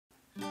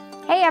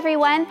Hey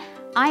everyone,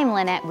 I'm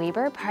Lynette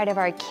Weber, part of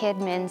our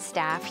KidMin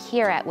staff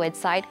here at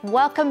Woodside.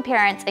 Welcome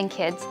parents and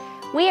kids.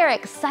 We are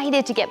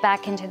excited to get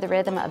back into the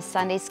rhythm of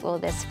Sunday school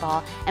this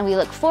fall, and we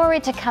look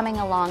forward to coming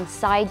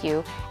alongside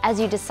you as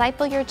you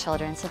disciple your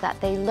children so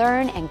that they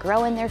learn and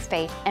grow in their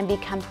faith and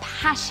become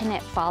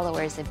passionate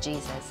followers of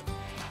Jesus.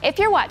 If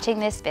you're watching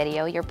this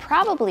video, you're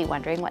probably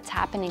wondering what's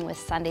happening with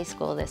Sunday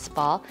school this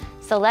fall,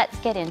 so let's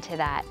get into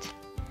that.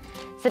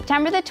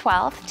 September the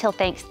 12th till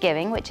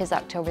Thanksgiving, which is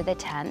October the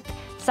 10th,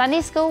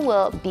 Sunday school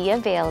will be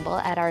available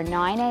at our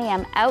 9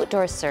 a.m.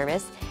 outdoor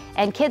service,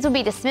 and kids will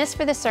be dismissed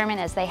for the sermon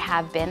as they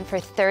have been for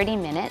 30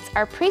 minutes.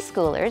 Our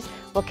preschoolers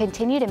will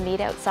continue to meet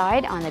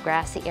outside on the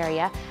grassy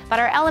area, but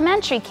our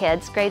elementary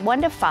kids, grade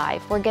 1 to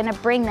 5, we're going to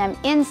bring them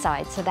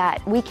inside so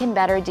that we can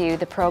better do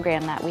the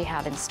program that we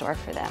have in store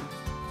for them.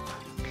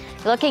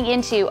 Looking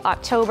into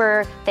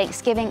October,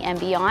 Thanksgiving, and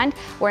beyond,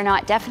 we're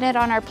not definite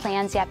on our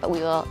plans yet, but we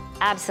will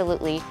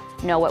absolutely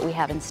know what we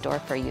have in store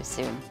for you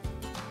soon.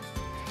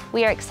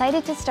 We are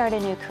excited to start a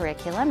new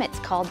curriculum. It's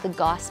called the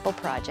Gospel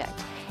Project,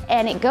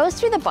 and it goes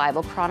through the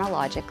Bible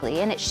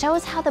chronologically, and it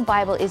shows how the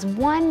Bible is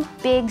one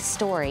big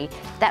story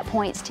that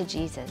points to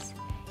Jesus.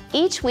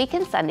 Each week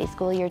in Sunday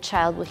school, your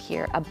child will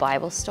hear a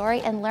Bible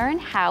story and learn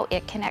how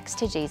it connects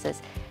to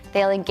Jesus.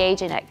 They'll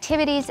engage in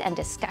activities and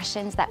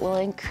discussions that will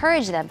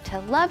encourage them to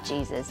love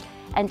Jesus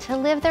and to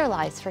live their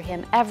lives for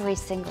Him every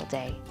single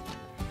day.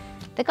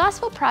 The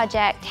Gospel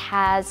Project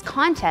has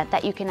content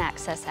that you can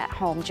access at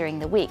home during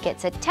the week.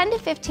 It's a 10 to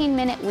 15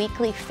 minute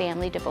weekly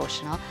family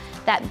devotional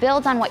that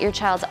builds on what your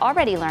child's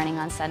already learning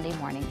on Sunday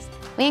mornings.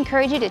 We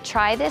encourage you to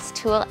try this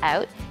tool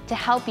out to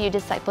help you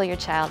disciple your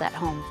child at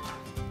home.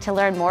 To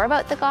learn more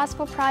about the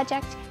Gospel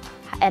Project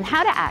and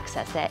how to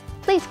access it,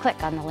 please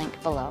click on the link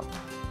below.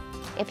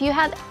 If you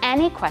have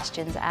any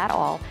questions at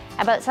all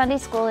about Sunday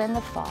school in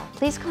the fall,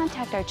 please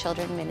contact our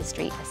Children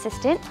Ministry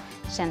Assistant,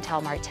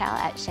 Chantel Martel,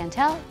 at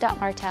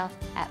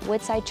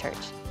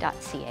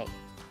chantel.martel@woodsidechurch.ca.